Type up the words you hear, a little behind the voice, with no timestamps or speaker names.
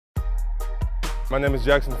My name is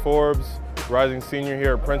Jackson Forbes, rising senior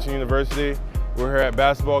here at Princeton University. We're here at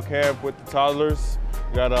basketball camp with the toddlers.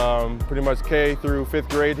 We got pretty much K through 5th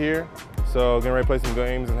grade here. So getting ready to play some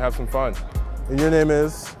games and have some fun. And your name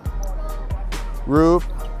is? Rube.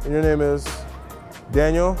 And your name is?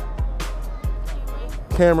 Daniel?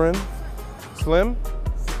 Cameron? Slim?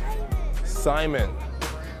 Simon.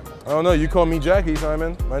 I don't know, you call me Jackie,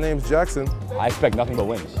 Simon. My name's Jackson. I expect nothing but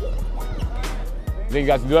wins. You think you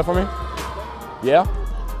guys can do that for me? Yeah?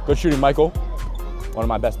 Good shooting, Michael. One of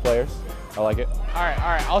my best players. I like it. All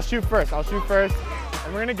right, I'll shoot first. And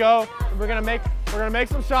we're gonna go, and we're gonna make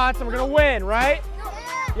some shots, and we're gonna win, right?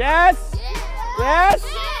 Yes? Yes?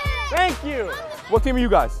 Thank you. What team are you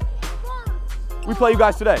guys? We play you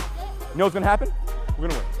guys today. You know what's gonna happen? We're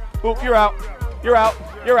gonna win. Oop, you're out. You're out.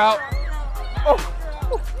 You're out. Oh.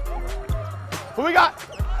 Who we got?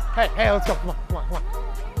 Hey, let's go. Come on.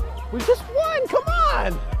 We just won. Come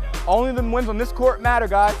on. Only the wins on this court matter,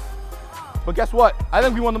 guys. But guess what? I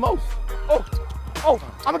think we won the most. Oh,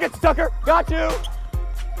 I'm gonna get Tucker. Got you.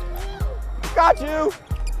 Got you.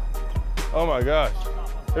 Oh my gosh.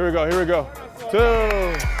 Here we go. 2.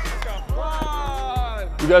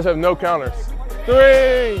 You guys have no counters.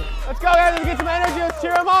 3. Let's go, guys. Let's get some energy. Let's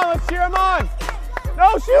cheer them on.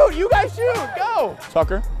 No, shoot. You guys shoot. Go.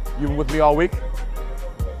 Tucker, you've been with me all week.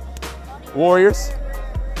 Warriors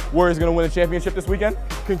gonna win the championship this weekend.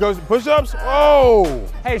 Concussion push-ups. Oh!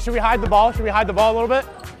 Hey, should we hide the ball? Should we hide the ball a little bit?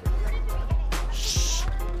 Shh.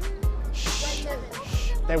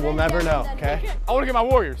 They will never know, okay? I wanna get my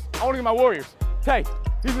Warriors. Hey,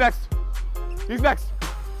 he's next.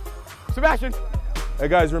 Sebastian. Hey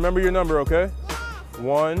guys, remember your number, okay?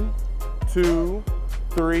 1, 2,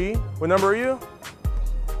 3. What number are you?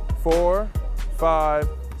 4, 5,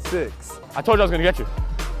 6. I told you I was gonna get you.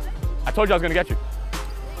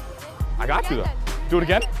 I got you though. Do it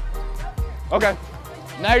again? Okay.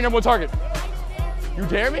 Now you're number 1 target. You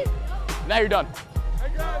dare me? Now you're done.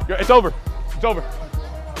 It's over.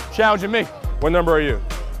 Challenging me. What number are you?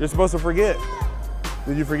 You're supposed to forget.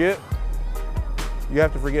 Did you forget? You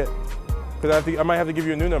have to forget. Because I might have to give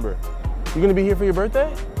you a new number. You gonna be here for your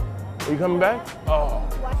birthday? Are you coming back? Oh.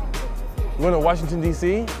 You going to Washington,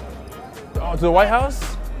 D.C.? Oh, to the White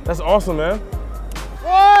House? That's awesome, man.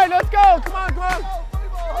 1, let's go. Come on.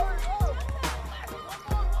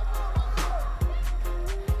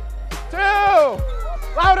 2.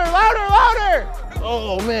 Louder.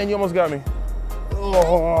 Oh man, you almost got me.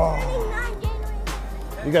 Oh.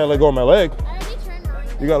 You gotta let go of my leg.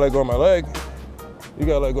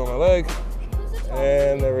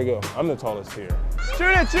 And there we go. I'm the tallest here.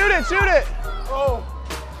 Shoot it. Oh.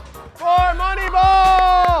 For money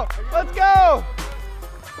ball. Let's go.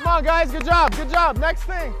 Come on, guys. Good job. Next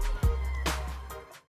thing.